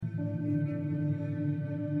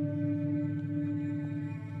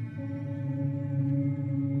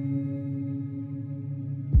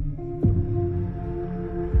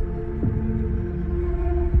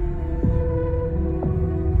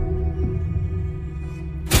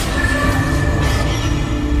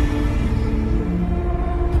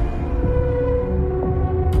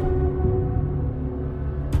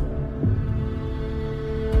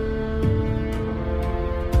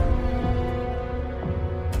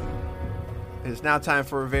It is now time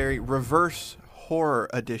for a very reverse horror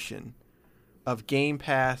edition of Game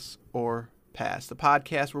Pass or Pass, the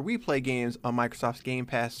podcast where we play games on Microsoft's Game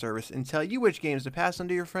Pass service and tell you which games to pass on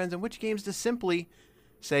to your friends and which games to simply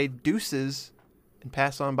say deuces and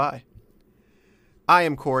pass on by. I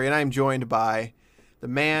am Corey, and I am joined by the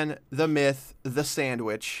man, the myth, the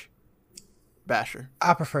sandwich, Basher.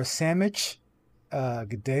 I prefer sandwich.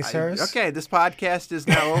 Good day, sirs. Okay, this podcast is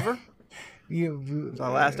now over. It's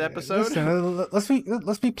our last episode. Listen,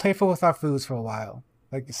 let's be playful with our foods for a while.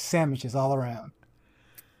 Like sandwiches all around.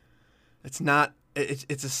 It's not.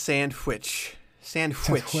 It's a sandwich.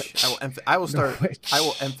 Sandwich. I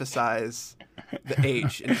will emphasize the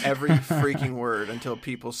H in every freaking word until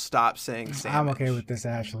people stop saying sandwich. I'm okay with this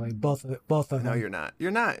actually. Both of them. No, you're not.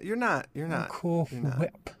 You're not. Cool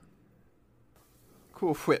whip.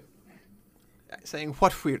 Cool whip. Saying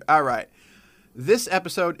what weird. All right. This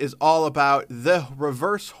episode is all about the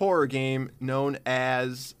reverse horror game known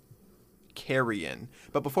as Carrion.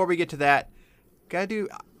 But before we get to that, I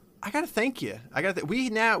gotta thank you.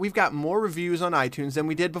 We've got more reviews on iTunes than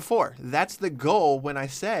we did before. That's the goal when I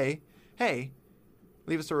say, hey,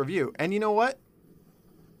 leave us a review. And you know what?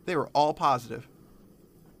 They were all positive.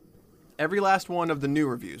 Every last one of the new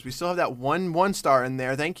reviews. We still have that one star in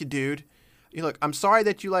there. Thank you, dude. Look, I'm sorry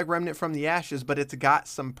that you like Remnant from the Ashes, but it's got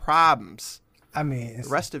some problems. I mean, the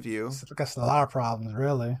rest of you, it's got a lot of problems,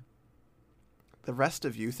 really. The rest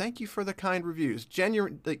of you, thank you for the kind reviews.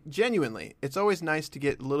 Genuinely, it's always nice to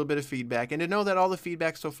get a little bit of feedback and to know that all the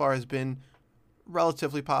feedback so far has been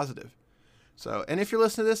relatively positive. So, and if you're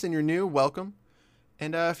listening to this and you're new, welcome.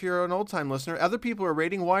 And if you're an old-time listener, other people are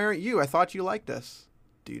rating. Why aren't you? I thought you liked us.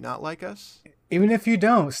 Do you not like us? Even if you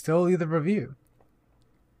don't, still leave the review.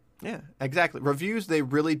 Yeah, exactly. Reviews, they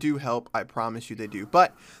really do help. I promise you they do.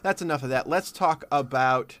 But that's enough of that. Let's talk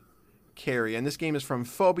about Carrion. This game is from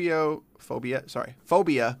Phobia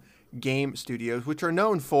Game Studios, which are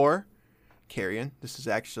known for Carrion. This is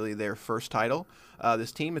actually their first title.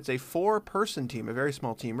 This team, it's a 4-person team, a very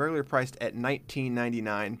small team, regularly priced at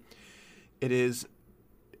 $19.99. It is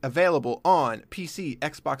available on PC,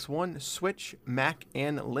 Xbox One, Switch, Mac,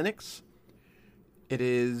 and Linux. It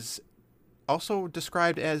is also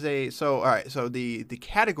described as the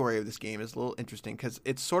category of this game is a little interesting because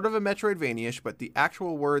it's sort of a Metroidvania-ish, but the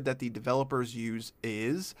actual word that the developers use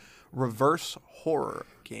is reverse horror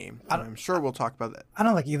game. I'm sure we'll talk about that. I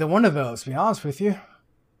don't like either one of those, to be honest with you.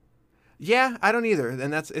 Yeah, I don't either,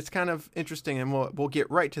 and it's kind of interesting, and we'll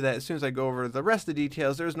get right to that as soon as I go over the rest of the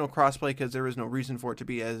details. There is no crossplay because there is no reason for it to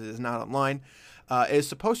be, as it is not online. It is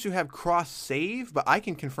supposed to have cross-save, but I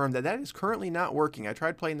can confirm that is currently not working. I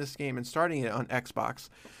tried playing this game and starting it on Xbox,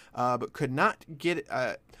 but could not get it.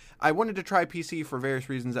 I wanted to try PC for various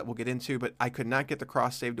reasons that we'll get into, but I could not get the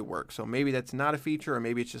cross-save to work. So maybe that's not a feature, or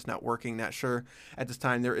maybe it's just not working. Not sure. At this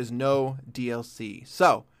time, there is no DLC.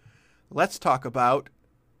 So let's talk about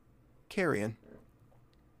Carrion.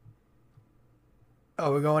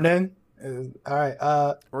 Oh, we're going in? All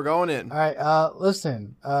right. We're going in. All right.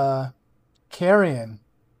 Listen. Carrion.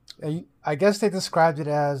 I guess they described it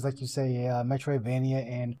as, like you say, Metroidvania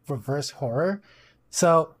and reverse horror.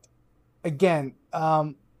 So, again,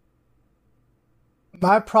 my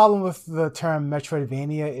problem with the term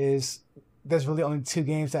Metroidvania is there's really only 2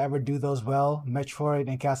 games that ever do those well: Metroid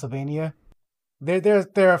and Castlevania. There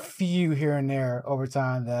are a few here and there over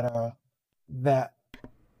time that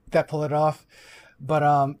pull it off, but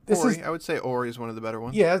I would say Ori is one of the better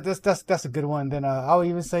ones. Yeah, that's a good one. Then I'll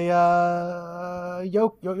even say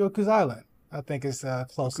Yoku's Island. I think is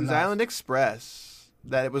close enough. Yoku's Island Express.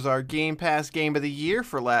 That it was our Game Pass game of the year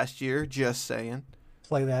for last year. Just saying.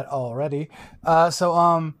 Play that already.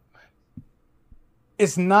 So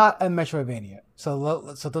it's not a Metroidvania.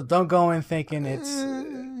 So don't go in thinking it's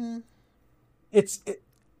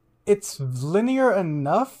linear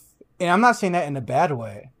enough. And I'm not saying that in a bad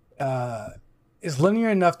way. It's linear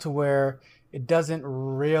enough to where it doesn't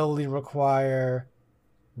really require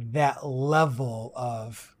that level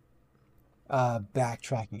of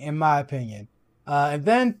backtracking, in my opinion. And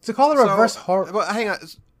then to call it reverse horror. Well, hang on.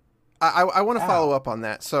 I want to follow up on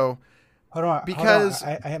that. So, hold on. Because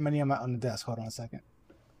I had my knee on the desk. Hold on a second.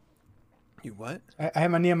 You what? I had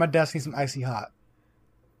my knee on my desk. Need some icy hot.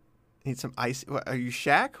 Need some icy? What, are you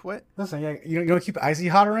Shaq? What? Listen, yeah, you don't keep icy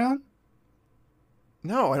hot around?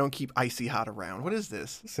 No, I don't keep icy hot around. What is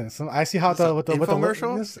this? Listen, some icy hot with the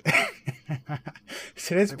infomercial.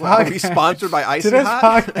 Today's podcast. Are we sponsored by Icy Today's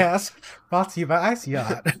Hot? podcast brought to you by Icy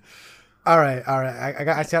Hot. All right. I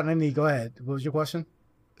got icy hot on my knee. Go ahead. What was your question?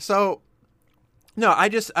 So, no, I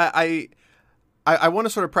I want to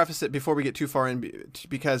sort of preface it before we get too far in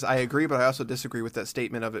because I agree, but I also disagree with that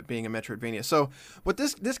statement of it being a Metroidvania. So what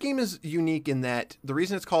this game is unique in that the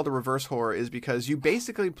reason it's called a reverse horror is because you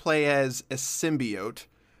basically play as a symbiote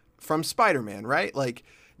from Spider-Man, right? Like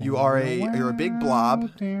you're a big blob,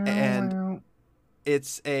 and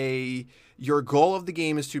your goal of the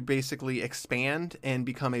game is to basically expand and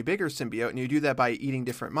become a bigger symbiote, and you do that by eating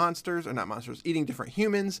different monsters, or not monsters, eating different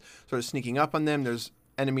humans, sort of sneaking up on them. There's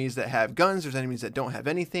enemies that have guns, there's enemies that don't have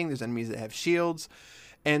anything, there's enemies that have shields,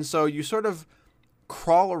 and so you sort of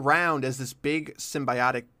crawl around as this big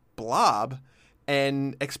symbiotic blob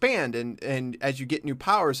and expand and as you get new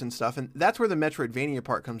powers and stuff. And that's where the Metroidvania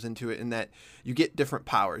part comes into it, in that you get different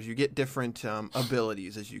powers, you get different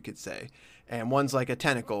abilities, as you could say, and one's like a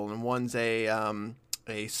tentacle and one's a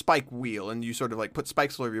spike wheel, and you sort of like put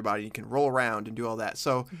spikes all over your body. You can roll around and do all that.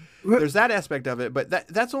 So there's that aspect of it, but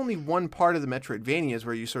that's only one part of the Metroidvanias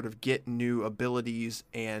where you sort of get new abilities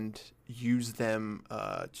and use them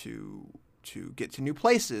to get to new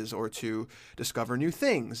places or to discover new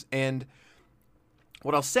things. And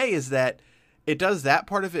what I'll say is that it does that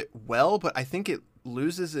part of it well, but I think it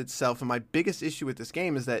loses itself. And my biggest issue with this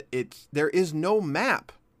game is that there is no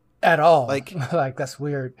map. At all. Like that's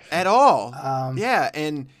weird. At all. Yeah,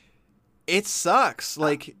 and it sucks.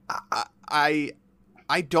 Like I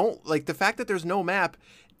don't like the fact that there's no map.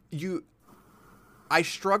 I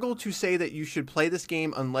struggle to say that you should play this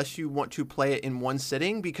game unless you want to play it in one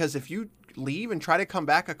sitting, because if you leave and try to come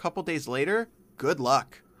back a couple days later, good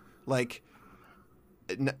luck. Like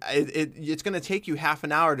it's going to take you half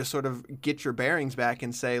an hour to sort of get your bearings back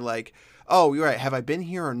and say like, oh, you're right, have I been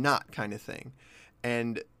here or not, kind of thing.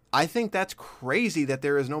 And I think that's crazy that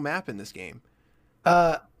there is no map in this game.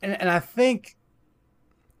 And I think,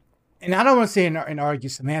 and I don't want to say and argue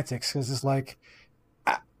semantics, because it's like,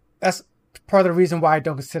 that's part of the reason why I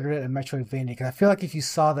don't consider it a Metroidvania, because I feel like if you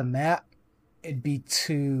saw the map, it'd be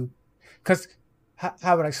too, because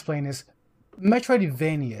how would I explain this?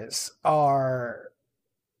 Metroidvanias are,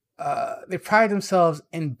 they pride themselves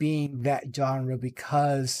in being that genre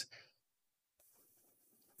because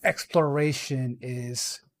exploration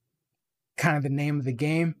is kind of the name of the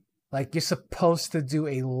game. Like, you're supposed to do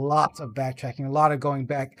a lot of backtracking, a lot of going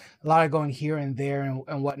back, a lot of going here and there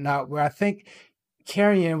and whatnot, where I think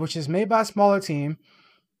Carrion, which is made by a smaller team,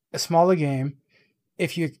 a smaller game,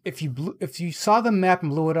 if you saw the map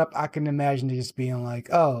and blew it up, I can imagine it just being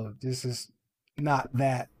like, oh, this is not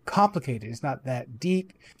that complicated, it's not that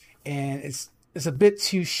deep, and it's a bit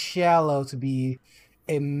too shallow to be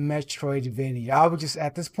a Metroidvania. I would just,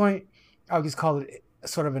 at this point, I would just call it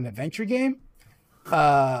sort of an adventure game.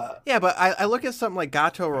 Yeah, but I look at something like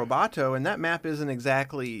Gato Roboto, and that map isn't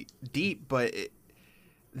exactly deep, but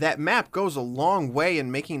that map goes a long way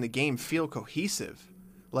in making the game feel cohesive.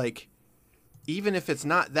 Like, even if it's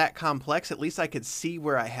not that complex, at least I could see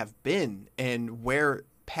where I have been and where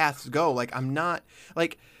paths go. Like, I'm not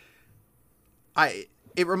like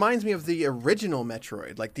it reminds me of the original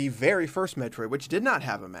Metroid, like the very first Metroid, which did not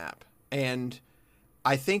have a map. And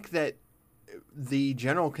I think that the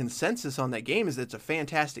general consensus on that game is that it's a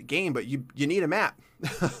fantastic game, but you need a map.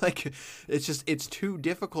 Like, it's too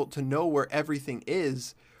difficult to know where everything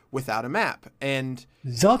is without a map. And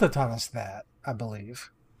Zelda taught us that, I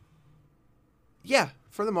believe. Yeah,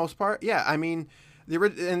 for the most part. Yeah, I mean, the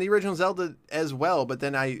original Zelda as well, but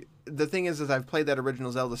then the thing is I've played that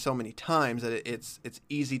original Zelda so many times that it's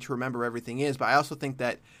easy to remember where everything is. But I also think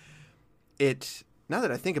that now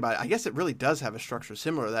that I think about it, I guess it really does have a structure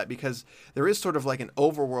similar to that, because there is sort of like an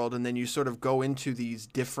overworld, and then you sort of go into these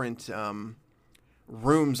different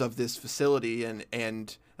rooms of this facility,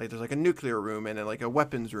 and like there's like a nuclear room and like a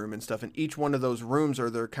weapons room and stuff, and each one of those rooms are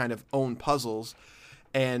their kind of own puzzles,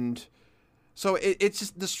 so it's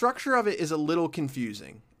just the structure of it is a little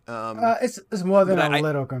confusing. It's more than a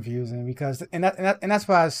little confusing, because and that's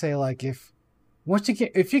why I say, like, if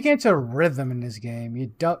you get into a rhythm in this game,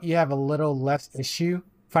 you have a little less issue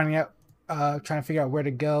finding out, trying to figure out where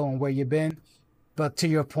to go and where you've been. But to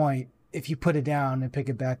your point, if you put it down and pick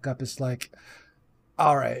it back up, it's like,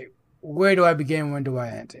 all right, where do I begin? When do I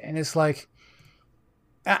end? And it's like,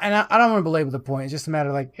 and I don't want to belabor the point. It's just a matter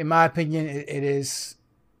of, like, in my opinion, it is.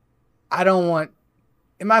 In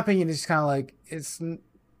my opinion, it's kind of like,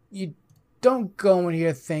 you don't go in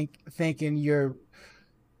here thinking you're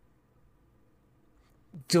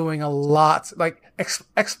doing a lot, like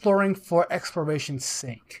exploring for exploration's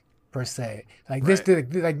sake, per se. Like, right.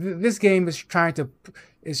 This game is trying to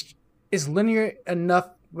is linear enough.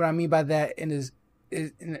 What I mean by that, is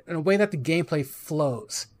in a way that the gameplay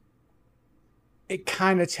flows. It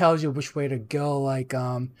kind of tells you which way to go, like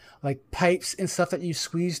pipes and stuff that you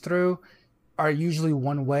squeeze through are usually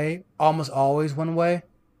one way, almost always one way.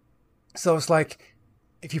 So it's like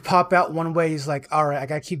if you pop out one way, it's like, all right, I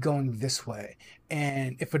gotta keep going this way.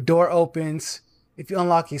 And if a door opens, if you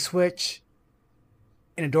unlock a switch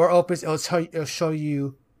and a door opens, it'll show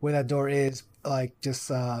you where that door is, like just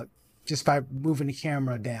by moving the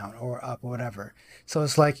camera down or up or whatever. So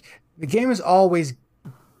it's like the game is always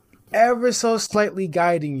ever so slightly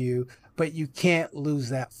guiding you, but you can't lose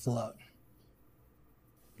that flow.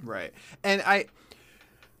 Right. And I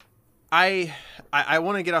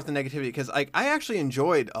want to get off the negativity because I actually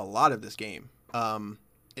enjoyed a lot of this game.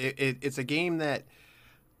 It's a game that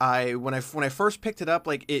when I first picked it up,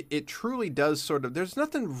 like it truly does sort of, there's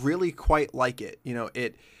nothing really quite like it. You know,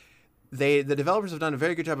 the developers have done a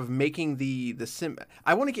very good job of making the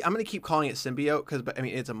I'm going to keep calling it symbiote because I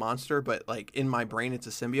mean it's a monster, but like in my brain it's a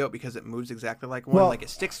symbiote because it moves exactly like one. Well, like it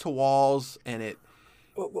sticks to walls and it.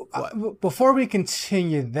 Before we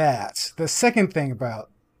continue that, the second thing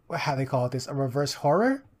about how they call this a reverse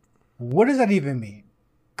horror, what does that even mean?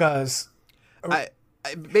 Because I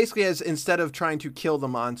basically, as instead of trying to kill the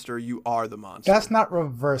monster, you are the monster. That's not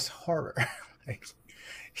reverse horror.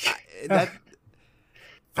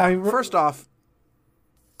 First off,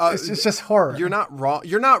 it's just horror. You're not wrong.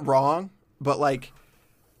 You're not wrong, but like,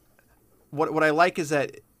 what I like is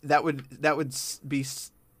that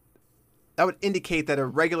would indicate that a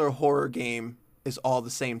regular horror game is all the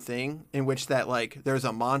same thing, in which that like there's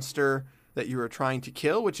a monster that you are trying to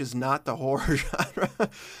kill, which is not the horror genre.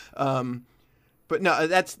 But no,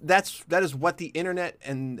 that is what the internet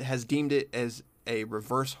and has deemed it as a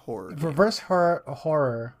reverse horror game. Reverse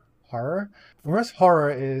horror. Reverse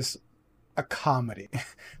horror is a comedy.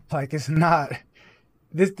 Like it's not.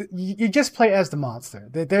 You just play as the monster.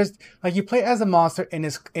 There's like you play as the monster in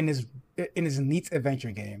his neat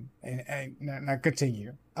adventure game. And now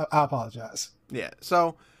continue. I apologize. Yeah.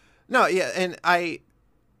 So, no. Yeah. And I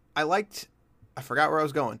forgot where I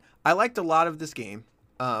was going. I liked a lot of this game.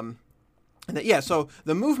 So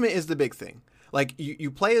the movement is the big thing. Like you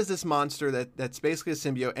play as this monster that's basically a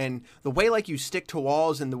symbiote, and the way like you stick to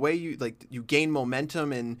walls and the way you gain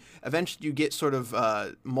momentum, and eventually you get sort of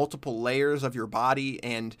multiple layers of your body,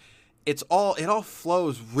 and it all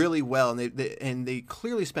flows really well. And they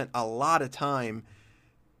clearly spent a lot of time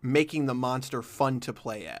making the monster fun to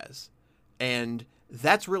play as, and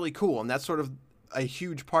that's really cool. And that's sort of a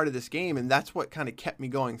huge part of this game, and that's what kind of kept me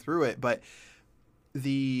going through it. But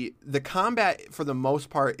the combat for the most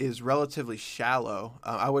part is relatively shallow.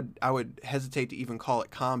 I would hesitate to even call it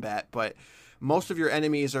combat, but most of your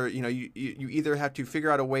enemies are, you either have to figure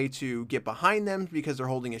out a way to get behind them because they're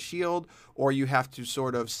holding a shield, or you have to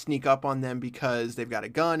sort of sneak up on them because they've got a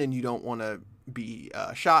gun and you don't want to be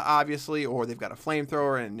shot, obviously, or they've got a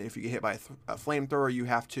flamethrower, and if you get hit by a flamethrower, you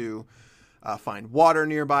have to find water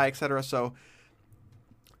nearby, etc. So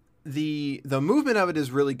the movement of it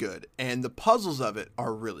is really good, and the puzzles of it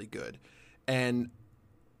are really good, and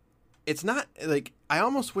it's not like, I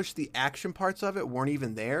almost wish the action parts of it weren't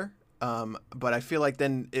even there, but I feel like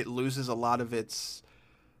then it loses a lot of its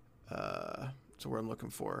what's the word I'm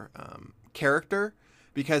looking for, character,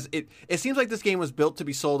 because it seems like this game was built to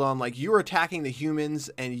be sold on like you are attacking the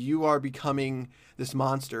humans and you are becoming this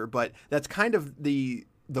monster, but that's kind of the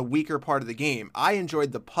weaker part of the game. I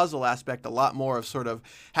enjoyed the puzzle aspect a lot more, of sort of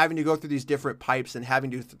having to go through these different pipes and having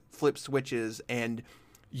to flip switches and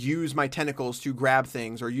use my tentacles to grab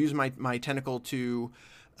things, or use my tentacle to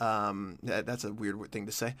that's a weird thing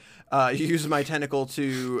to say. Use my tentacle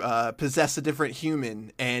to possess a different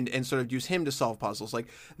human and sort of use him to solve puzzles. Like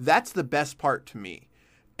that's the best part to me.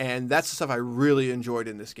 And that's the stuff I really enjoyed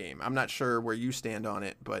in this game. I'm not sure where you stand on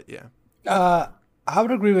it, but yeah. I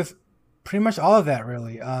would agree with pretty much all of that,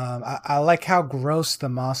 really. I like how gross the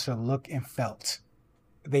monster looked and felt.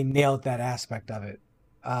 They nailed that aspect of it.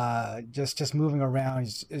 Just moving around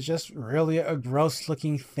is just really a gross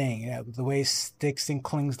looking thing. Yeah, the way it sticks and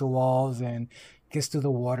clings to walls and gets through the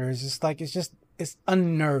water is just like it's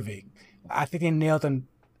unnerving. I think they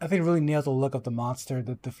really nailed the look of the monster,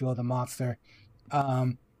 the feel of the monster.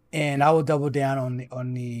 And I will double down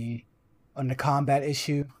on the combat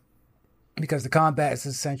issue, because the combat is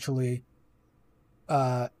essentially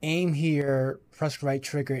aim here, press the right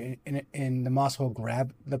trigger, and the monster will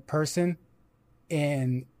grab the person,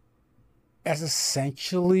 and that's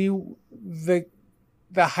essentially the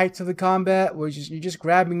heights of the combat, where you're just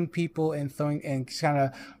grabbing people and throwing and kind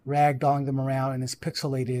of ragdolling them around in this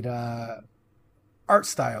pixelated art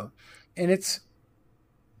style, and it's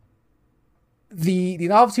the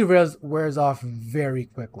novelty wears off very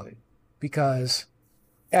quickly, because,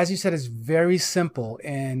 as you said, it's very simple,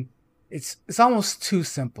 and it's almost too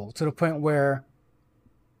simple, to the point where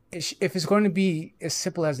if it's going to be as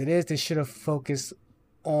simple as it is, they should have focused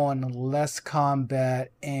on less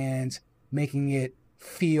combat and making it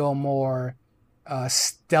feel more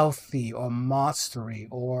stealthy or monstery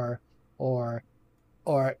or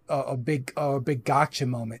a big gotcha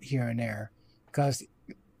moment here and there. Because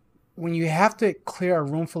when you have to clear a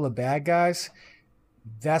room full of bad guys,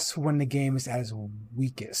 that's when the game is at its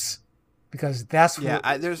weakest. Because that's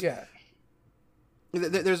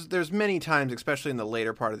there's many times, especially in the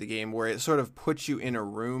later part of the game, where it sort of puts you in a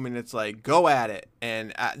room and it's like, go at it.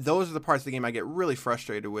 And those are the parts of the game I get really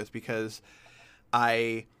frustrated with, because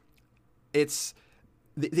the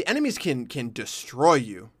enemies can destroy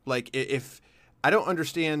you. Like, if I don't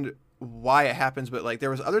understand why it happens, but like there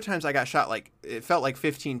was other times I got shot, like it felt like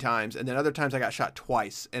 15 times, and then other times I got shot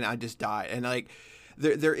twice and I just died. And like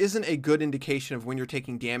there isn't a good indication of when you're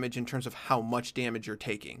taking damage in terms of how much damage you're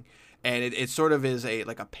taking. And it sort of is a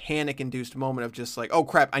panic induced moment of just like, oh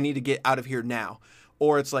crap, I need to get out of here now.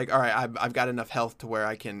 Or it's like, all right, I've got enough health to where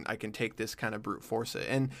I can take this kind of brute force it.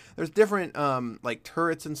 And there's different like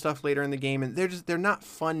turrets and stuff later in the game, and they're not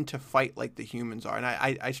fun to fight like the humans are. And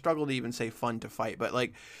I struggle to even say fun to fight, but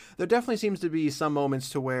like there definitely seems to be some moments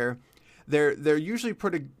to where they're usually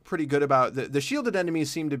pretty good about the shielded enemies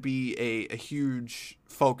seem to be a huge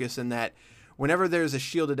focus in that. Whenever there's a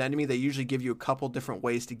shielded enemy, they usually give you a couple different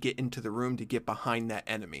ways to get into the room to get behind that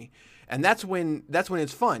enemy. And that's when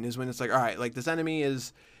it's fun, is when it's like, all right, like this enemy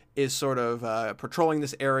is sort of patrolling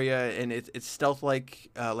this area and it's stealth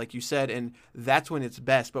like you said, and that's when it's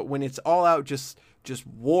best. But when it's all out just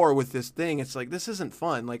war with this thing, it's like, this isn't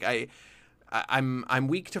fun. Like I'm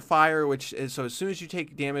weak to fire, which is, so as soon as you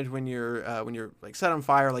take damage when you're like set on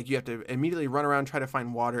fire, like you have to immediately run around, try to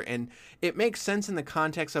find water. And it makes sense in the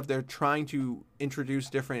context of they're trying to introduce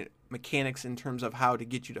different mechanics in terms of how to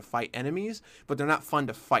get you to fight enemies, but they're not fun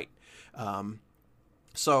to fight.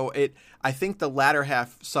 So I think the latter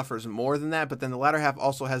half suffers more than that, but then the latter half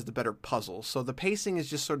also has the better puzzles. So the pacing is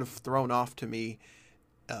just sort of thrown off to me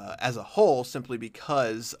as a whole, simply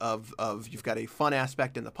because of you've got a fun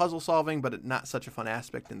aspect in the puzzle solving, but not such a fun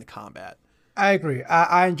aspect in the combat. I agree.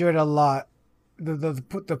 I enjoyed it a lot.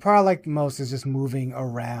 The part I liked most is just moving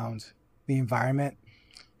around the environment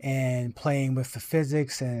and playing with the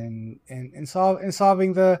physics and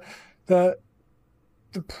solving the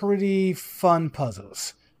pretty fun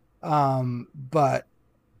puzzles. But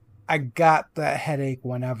I got that headache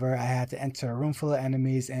whenever I had to enter a room full of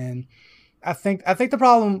enemies, and I think the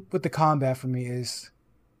problem with the combat for me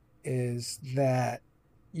is that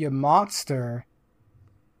your monster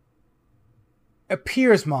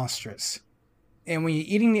appears monstrous, and when you're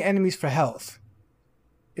eating the enemies for health,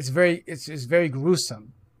 it's very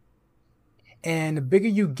gruesome. And the bigger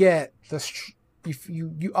you get,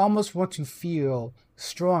 you almost want to feel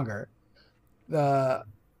stronger. The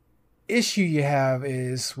issue you have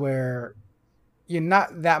is where you're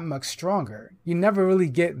not that much stronger. You never really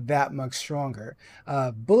get that much stronger.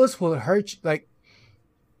 Bullets will hurt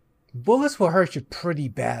you pretty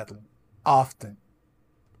badly, often,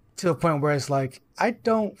 to the point where it's like, I've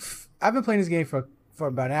been playing this game for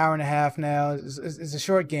about an hour and a half now. It's a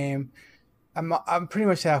short game. I'm pretty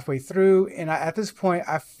much halfway through, and at this point,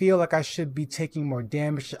 I feel like I should be taking more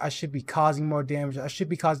damage. I should be causing more damage. I should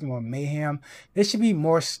be causing more mayhem. They should be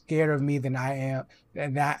more scared of me than I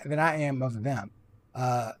am of them.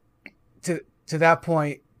 To that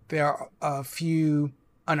point, there are a few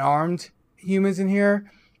unarmed humans in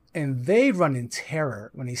here, and they run in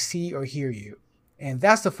terror when they see or hear you, and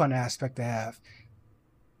that's the fun aspect to have.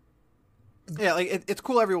 Yeah, like it's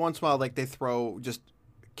cool every once in a while. Like they throw just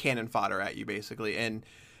cannon fodder at you, basically, and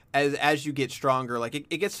as you get stronger, like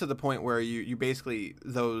it gets to the point where you basically,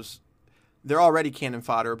 they're already cannon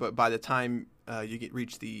fodder, but by the time you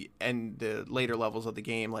reach the later levels of the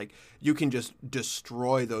game, like you can just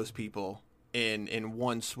destroy those people in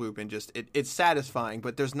one swoop, and just it's satisfying,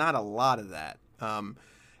 but there's not a lot of that.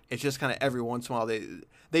 It's just kind of every once in a while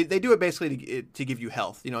they do it basically to give you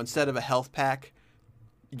health. You know, instead of a health pack,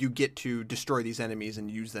 you get to destroy these enemies and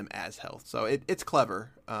use them as health. So it's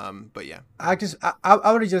clever. But yeah, I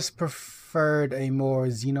would have just preferred a more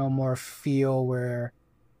Xenomorph feel where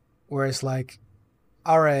it's like,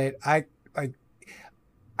 all right, I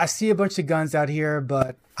see a bunch of guns out here,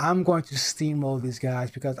 but I'm going to steamroll these guys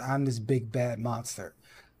because I'm this big bad monster.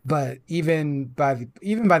 But even by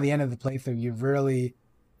the end of the playthrough,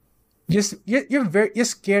 you're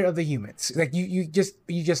scared of the humans. Like you just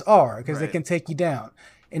are, because right. They can take you down.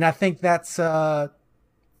 And I think that's and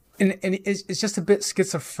it's just a bit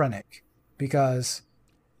schizophrenic, because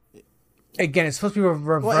again, it's supposed to be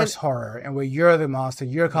reverse horror, and where you're the monster,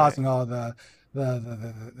 you're causing all the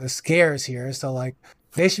scares here. So like,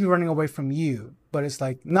 they should be running away from you. But it's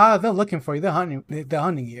like, nah, they're looking for you. They're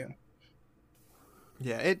hunting you.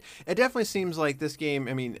 Yeah, it definitely seems like this game.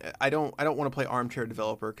 I mean, I don't want to play armchair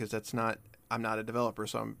developer because that's not. I'm not a developer,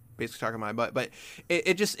 so I'm basically talking my butt. But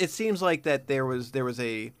it seems like that there was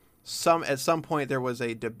at some point there was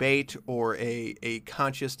a debate or a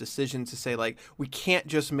conscious decision to say, like, we can't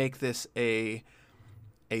just make this a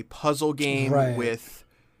puzzle game Right. with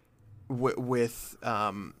what's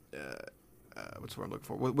the word I'm looking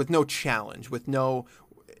for, with no challenge, with no.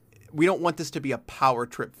 We don't want this to be a power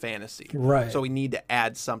trip fantasy, Right. so we need to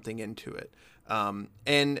add something into it.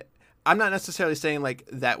 And I'm not necessarily saying like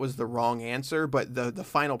that was the wrong answer, but the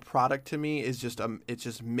final product to me is just it's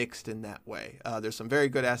just mixed in that way. There's some very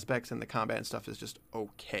good aspects, and the combat and stuff is just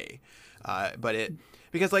okay. But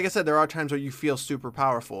because like I said, there are times where you feel super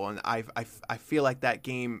powerful, and I feel like that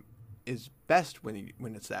game is best when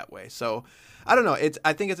it's that way. So I don't know.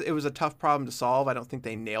 I think it was a tough problem to solve. I don't think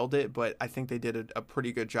they nailed it, but I think they did a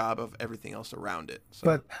pretty good job of everything else around it. So.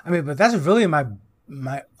 But that's really my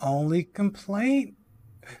only complaint,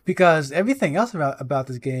 because everything else about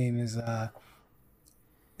this game is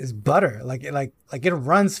butter. Like it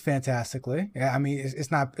runs fantastically. Yeah, I mean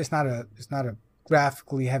it's not a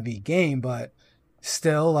graphically heavy game, but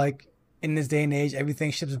still, like, in this day and age,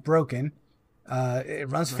 everything ships broken. It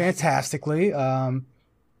runs fantastically.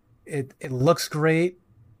 It looks great.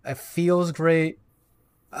 It feels great.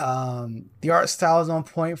 The art style is on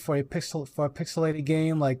point for a pixelated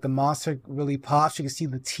game. Like, the monster really pops. You can see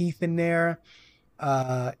the teeth in there. You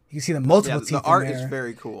can see the multiple teeth. The art in there. is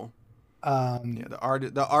very cool. The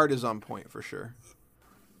art is on point for sure.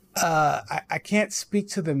 I can't speak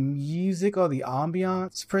to the music or the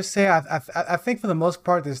ambiance per se. I think for the most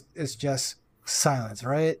part, this is just silence,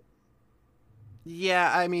 right?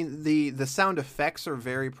 Yeah, I mean the sound effects are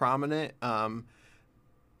very prominent.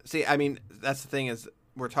 See, I mean that's the thing is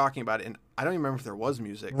we're talking about it, and I don't even remember if there was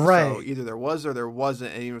music. Right. So either there was or there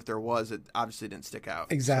wasn't, and even if there was, it obviously didn't stick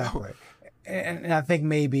out. Exactly. So. And I think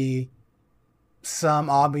maybe some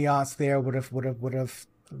ambiance there would have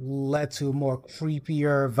led to a more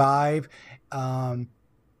creepier vibe.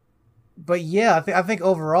 But yeah, I think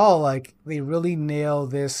overall, like, they really nail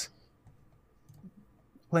this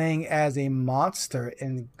playing as a monster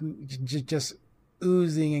and just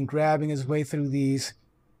oozing and grabbing his way through these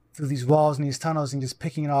walls and these tunnels and just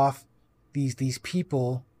picking off these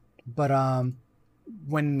people. But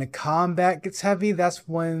when the combat gets heavy, that's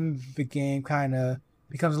when the game kind of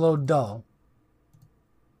becomes a little dull.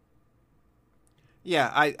 Yeah,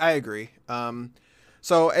 I agree.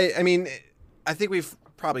 So I mean, I think we've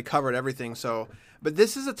probably covered everything. So, but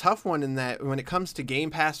this is a tough one in that when it comes to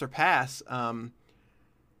Game Pass or Pass, I'm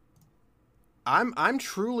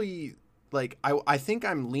truly like I think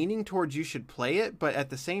I'm leaning towards you should play it, but at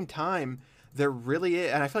the same time, there really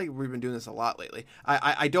is, and I feel like we've been doing this a lot lately.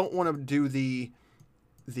 I don't want to do the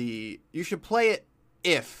you should play it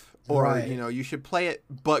if, or Right. you should play it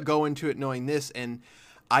but go into it knowing this. And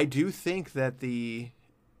I do think that the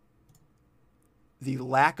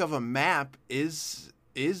lack of a map is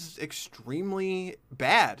extremely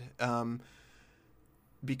bad,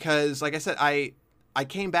 because like I said, I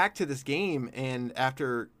came back to this game, and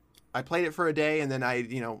after I played it for a day, and then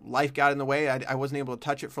life got in the way. I wasn't able to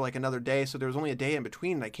touch it for like another day, so there was only a day in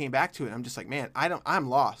between, and I came back to it, and I'm just like, man, I'm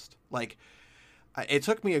lost. Like, it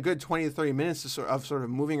took me a good 20 to 30 minutes to sort of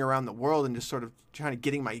moving around the world and just sort of trying to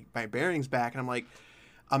getting my bearings back, and I'm like,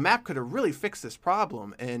 a map could have really fixed this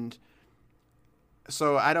problem. And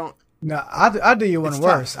so I don't. No, I'll do you one It's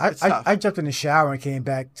worse. tough. It's I tough. I jumped in the shower and came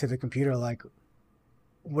back to the computer like,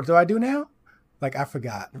 what do I do now? Like, I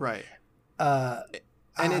forgot. Right. Uh,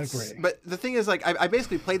 And I it's agree. but the thing is, like, I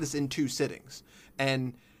basically played this in 2 sittings,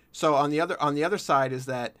 and so on the other side is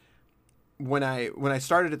that when I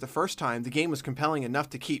started it the first time, the game was compelling enough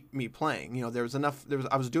to keep me playing. There was enough.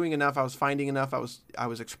 I was doing enough. I was finding enough. I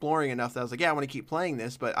was exploring enough that I was like, yeah, I want to keep playing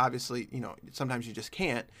this. But obviously, sometimes you just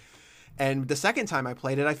can't. And the second time I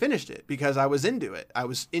played it, I finished it because I was into it. I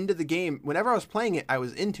was into the game. Whenever I was playing it, I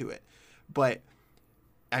was into it. But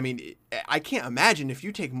I mean, I can't imagine if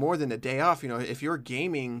you take more than a day off. If your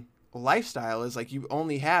gaming lifestyle is like you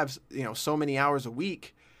only have so many hours a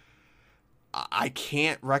week, I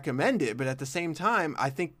can't recommend it. But at the same time, I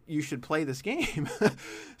think you should play this game.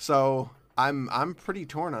 So I'm pretty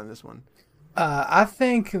torn on this one. I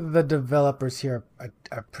think the developers here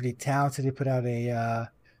are pretty talented. They put out a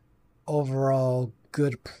overall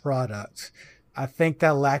good product. I think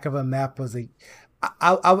that lack of a map was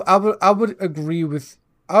I would agree with.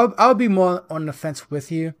 I would be more on the fence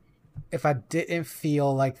with you if I didn't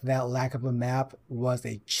feel like that lack of a map was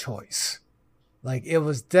a choice. Like it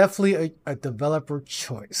was definitely a developer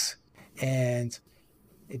choice, and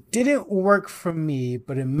it didn't work for me,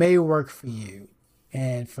 but it may work for you.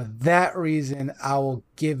 And for that reason, I will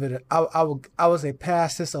give it. I will say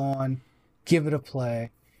pass this on, give it a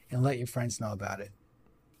play, and let your friends know about it.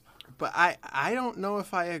 But I don't know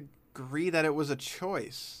if I agree that it was a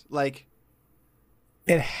choice. Like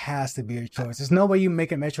It has to be a choice. There's no way you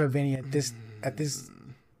make a Metroidvania at this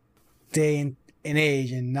day and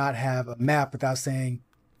age and not have a map without saying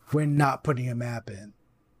we're not putting a map in.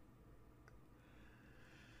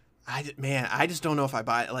 I just don't know if I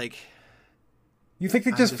buy it. Like, You think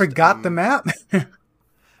they just forgot the map?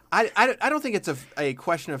 I don't think it's a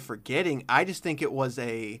question of forgetting. I just think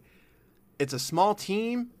it's a small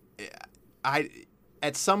team.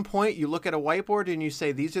 At some point you look at a whiteboard and you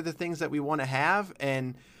say, these are the things that we want to have.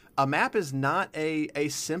 And a map is not a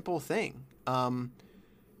simple thing.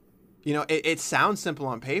 It sounds simple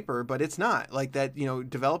on paper, but it's not like that.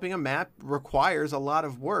 Developing a map requires a lot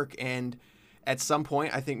of work. And at some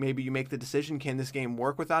point, I think maybe you make the decision, can this game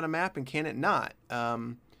work without a map and can it not?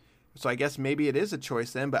 So I guess maybe it is a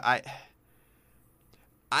choice then, but I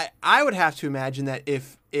would have to imagine that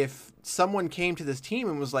if someone came to this team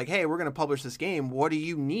and was like, hey, we're going to publish this game, what do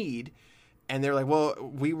you need? And they're like, well,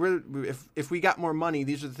 if we got more money,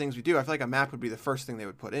 these are the things we do. I feel like a map would be the first thing they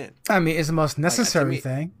would put in. I mean, it's the most necessary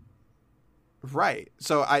thing. Right.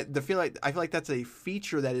 So I feel like that's a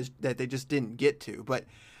feature that they just didn't get to. But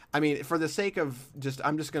I mean, for the sake of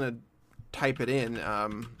I'm just going to type it in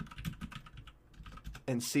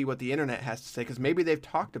and see what the internet has to say, because maybe they've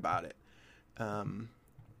talked about it. And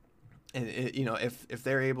if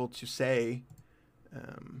they're able to say,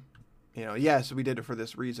 yes, we did it for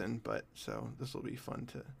this reason, but so this will be fun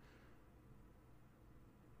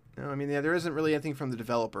to. I mean, there isn't really anything from the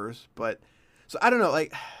developers, but so I don't know,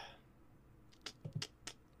 like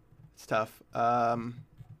it's tough. I'm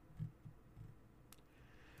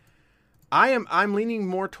leaning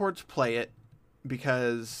more towards play it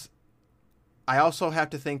because I also have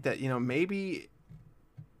to think that maybe.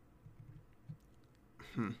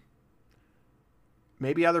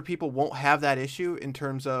 Maybe other people won't have that issue in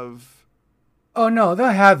terms of. Oh no, they'll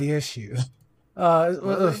have the issue.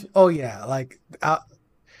 Really? Oh yeah, like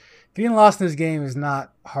getting lost in this game is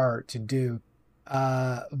not hard to do,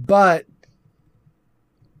 but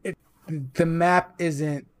the map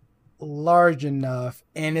isn't large enough,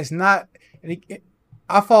 and it's not.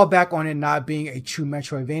 I fall back on it not being a true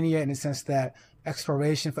Metroidvania in the sense that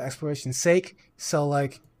exploration for exploration's sake. So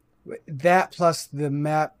like that plus the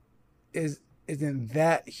map isn't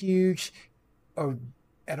that huge or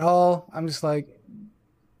at all. I'm just like,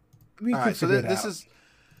 we could figure it out.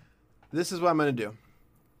 This is what I'm going to do.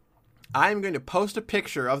 I'm going to post a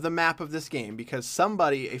picture of the map of this game because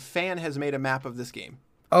a fan has made a map of this game.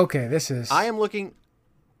 Okay, I am looking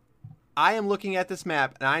at this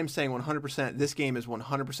map and I am saying 100% this game is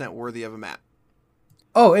 100% worthy of a map.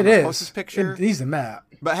 Oh, it is. Post this picture. It needs a map.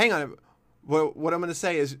 But hang on. What I'm going to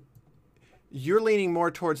say is, you're leaning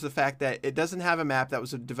more towards the fact that it doesn't have a map that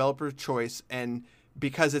was a developer's choice, and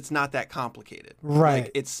because it's not that complicated. Right.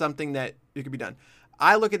 Like, it's something that it could be done.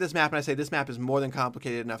 I look at this map and I say, this map is more than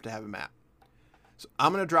complicated enough to have a map. So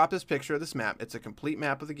I'm going to drop this picture of this map. It's a complete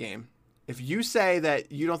map of the game. If you say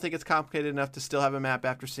that you don't think it's complicated enough to still have a map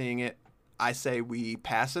after seeing it, I say we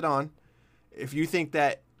pass it on. If you think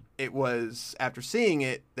that it was after seeing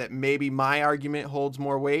it that maybe my argument holds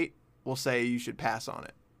more weight, we'll say you should pass on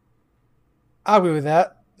it. I'll agree with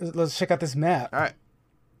that. Let's check out this map. All right.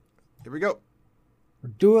 Here we go.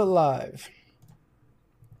 Do it live.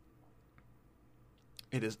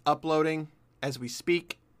 It is uploading as we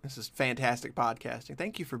speak. This is fantastic podcasting.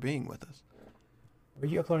 Thank you for being with us. Are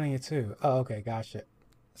you uploading it too? Oh, okay. Gotcha.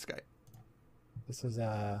 Skype. This is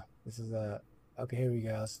okay, here we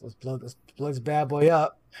go. Let's blow this bad boy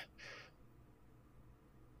up.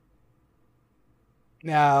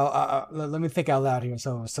 Now, let me think out loud here.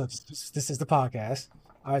 So this is the podcast.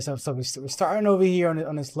 All right, so we're starting over here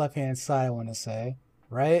on this left hand side. I want to say,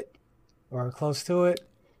 right, or close to it.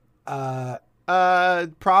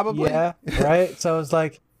 Probably. Yeah, right. So it's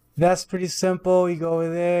like that's pretty simple. You go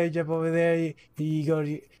over there, you jump over there. You go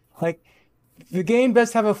to like the game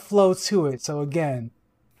does have a flow to it. So again,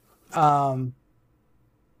 right.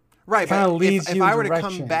 But leads if you I were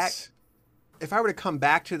directions. to come back. If I were to come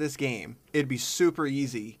back to this game, it'd be super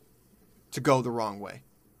easy to go the wrong way.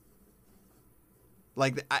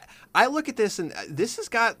 Like, I look at this, and this has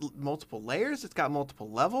got multiple layers. It's got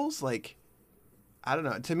multiple levels. Like, I don't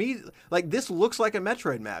know. To me, like, this looks like a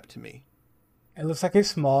Metroid map to me. It looks like a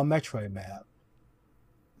small Metroid map.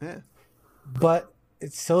 Yeah. But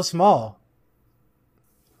it's so small.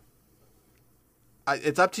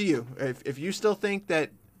 It's up to you. If you still think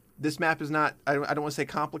that this map is not, I don't want to say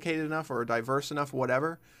complicated enough or diverse enough,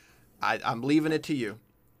 whatever, I'm leaving it to you.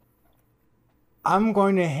 I'm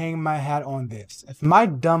going to hang my hat on this. If my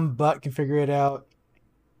dumb butt can figure it out,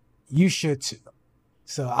 you should too.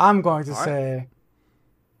 So I'm going to say,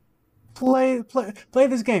 play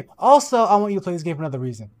this game. Also, I want you to play this game for another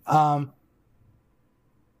reason. The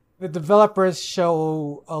developers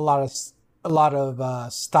show a lot of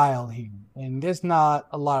style here, and there's not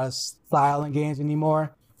a lot of style in games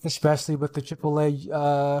anymore, especially with the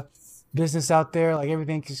AAA business out there. Like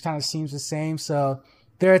everything just kind of seems the same. So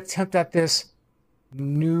their attempt at this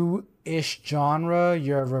new-ish genre,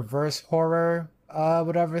 your reverse horror,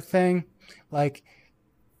 whatever thing, like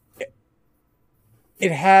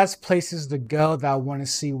it has places to go that I want to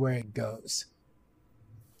see where it goes.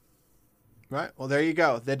 Right. Well, there you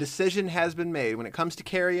go. The decision has been made. When it comes to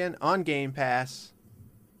Carrion on Game Pass,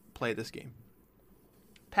 play this game.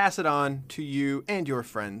 Pass it on to you and your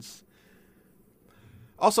friends.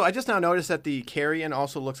 Also, I just now noticed that the Carrion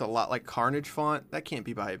also looks a lot like Carnage font. That can't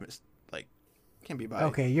be by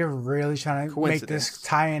Okay, you're really trying to make this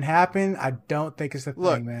tie-in happen. I don't think it's the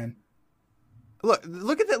thing, man.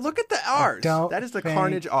 Look at the R's. That is the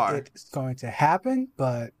Carnage R. It's going to happen,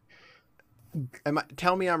 but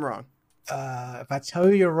tell me I'm wrong. If I tell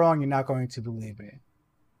you you're wrong, you're not going to believe me.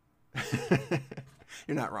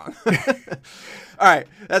 You're not wrong. All right,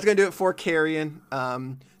 that's going to do it for Carrion.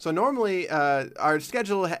 So normally our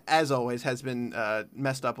schedule, as always, has been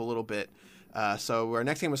messed up a little bit. So our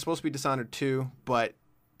next game was supposed to be Dishonored 2, but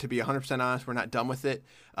to be 100% honest, we're not done with it.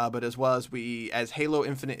 But as well as Halo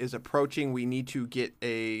Infinite is approaching, we need to get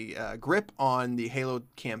a grip on the Halo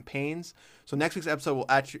campaigns. So next week's episode will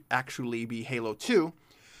actually be Halo 2.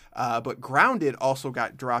 But Grounded also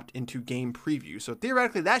got dropped into game preview. So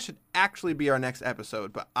theoretically, that should actually be our next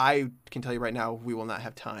episode. But I can tell you right now, we will not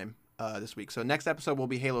have time this week. So next episode will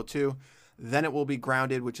be Halo 2. Then it will be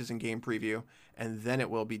Grounded, which is in game preview. And then it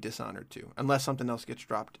will be Dishonored 2. Unless something else gets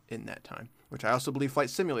dropped in that time. Which I also believe Flight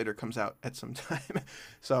Simulator comes out at some time.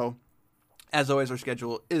 So, as always, our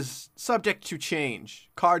schedule is subject to change.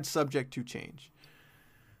 Card subject to change.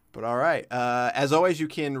 But all right. As always, you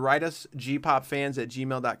can write us,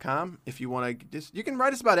 gpopfans@gmail.com. If you want to, you can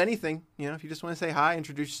write us about anything. You know, if you just want to say hi,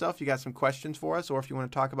 introduce yourself, you got some questions for us, or if you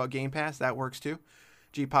want to talk about Game Pass, that works too.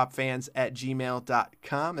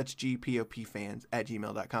 gpopfans@gmail.com. That's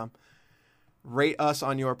gpopfans@gmail.com. Rate us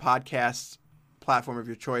on your podcast platform of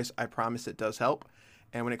your choice. I promise it does help.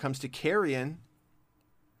 And when it comes to Carrion,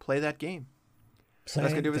 play that game. So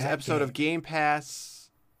that's going to do this episode of Game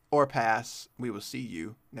Pass or Pass. We will see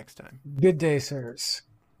you next time. Good day, sirs.